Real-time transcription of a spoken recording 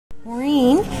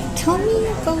Maureen, tell me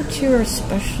about your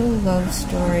special love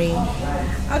story.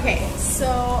 Okay, so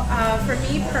for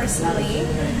me personally,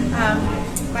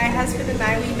 my husband and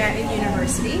I, we met in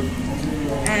university,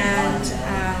 and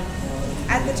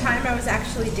at the time I was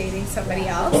actually dating somebody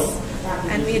else,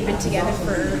 and we had been together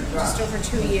for just over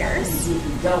 2 years,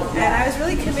 and I was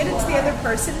really committed to the other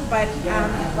person, but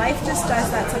life just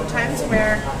does that sometimes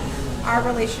where our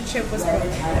relationship was going like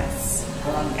this.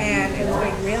 And it was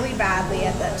going really badly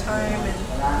at that time, and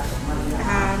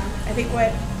I think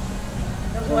what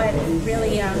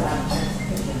really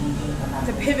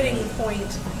the pivoting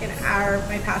point in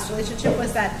my past relationship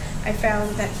was that I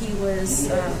found that he was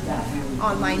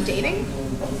online dating.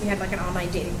 He had like an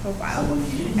online dating profile,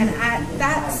 and at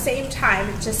that same time,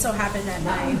 it just so happened that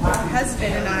my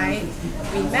husband and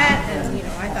we met, and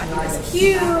I thought he was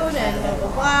cute and blah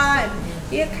blah blah. And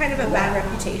he had kind of a bad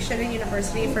reputation in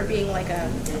university for being like a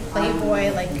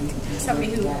playboy, like somebody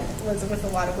who was with a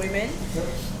lot of women.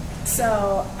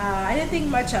 So I didn't think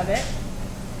much of it.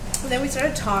 And then we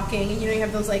started talking, and you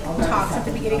have those like talks at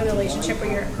the beginning of the relationship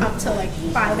where you're up till like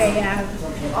 5 a.m.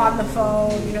 on the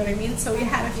phone, you know what I mean? So we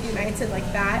had a few nights and like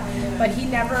that, but he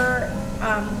never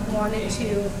wanted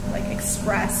to like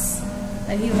express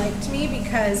that he liked me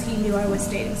because he knew I was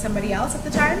dating somebody else at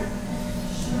the time.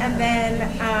 And then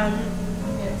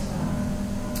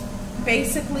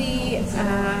basically,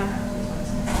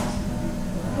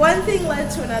 one thing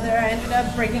led to another. I ended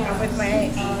up breaking up with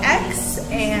my ex,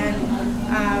 and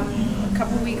a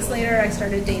couple weeks later I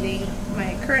started dating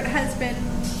my current husband.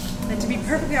 And to be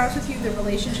perfectly honest with you, the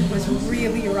relationship was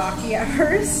really rocky at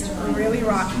first, really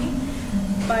rocky.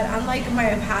 But unlike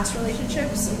my past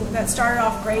relationships that started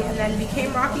off great and then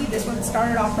became rocky, this one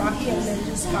started off rocky and then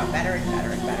just got better and better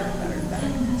and better and better and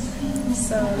better.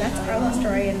 So that's our love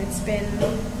story, and it's been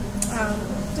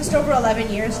just over 11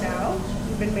 years now.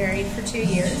 We've been married for 2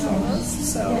 years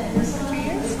almost. So 2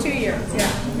 years? 2 years,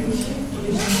 yeah.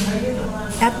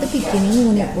 At the beginning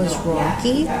when it was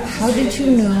rocky, how did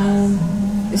you know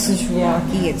this is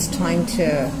rocky, it's time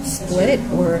to split,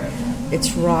 or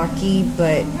it's rocky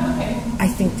but I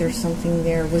think there's something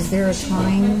there? Was there a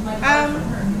time?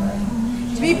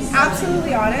 To be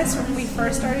absolutely honest, when we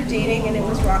first started dating and it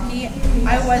was rocky,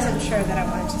 I wasn't sure that I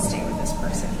wanted to stay with this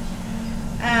person.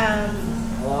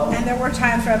 And there were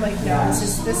times where I'm like, no,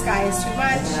 this guy is too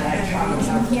much,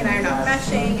 and he and I are not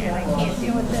meshing, and I can't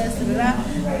deal with this,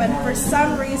 But for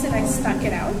some reason, I stuck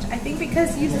it out. I think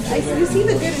because you see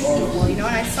the good in people, and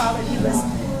I saw that he was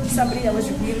somebody that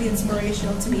was really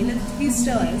inspirational to me, and he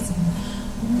still is.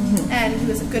 And he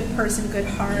was a good person, good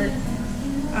heart.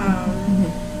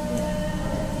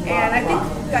 And I think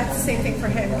that's the same thing for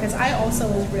him, because I also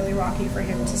was really rocky for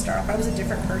him to start off. I was a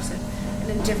different person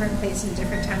in a different place in a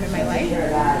different time in my life.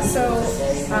 So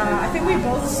I think we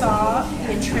both saw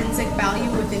intrinsic value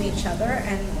within each other,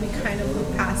 and we kind of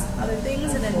moved past other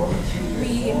things, and then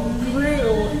we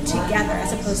grew together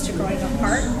as opposed to growing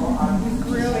apart. We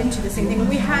grew into the same thing. And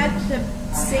we had the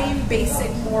same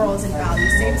basic morals and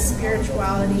values, same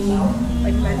spirituality,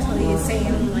 like mentally,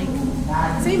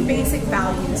 same basic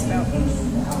values about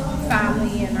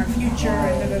family and our future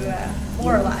and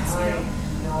more or less,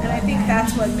 And I think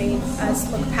that's what made us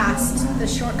look past the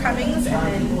shortcomings,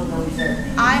 and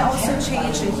then I also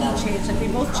changed and he changed, and we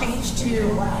both changed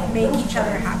to make each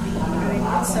other happy, you know what I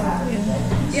mean? So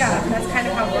yeah, that's kind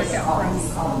of how it worked out for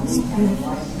us.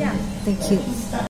 Yeah. Thank you.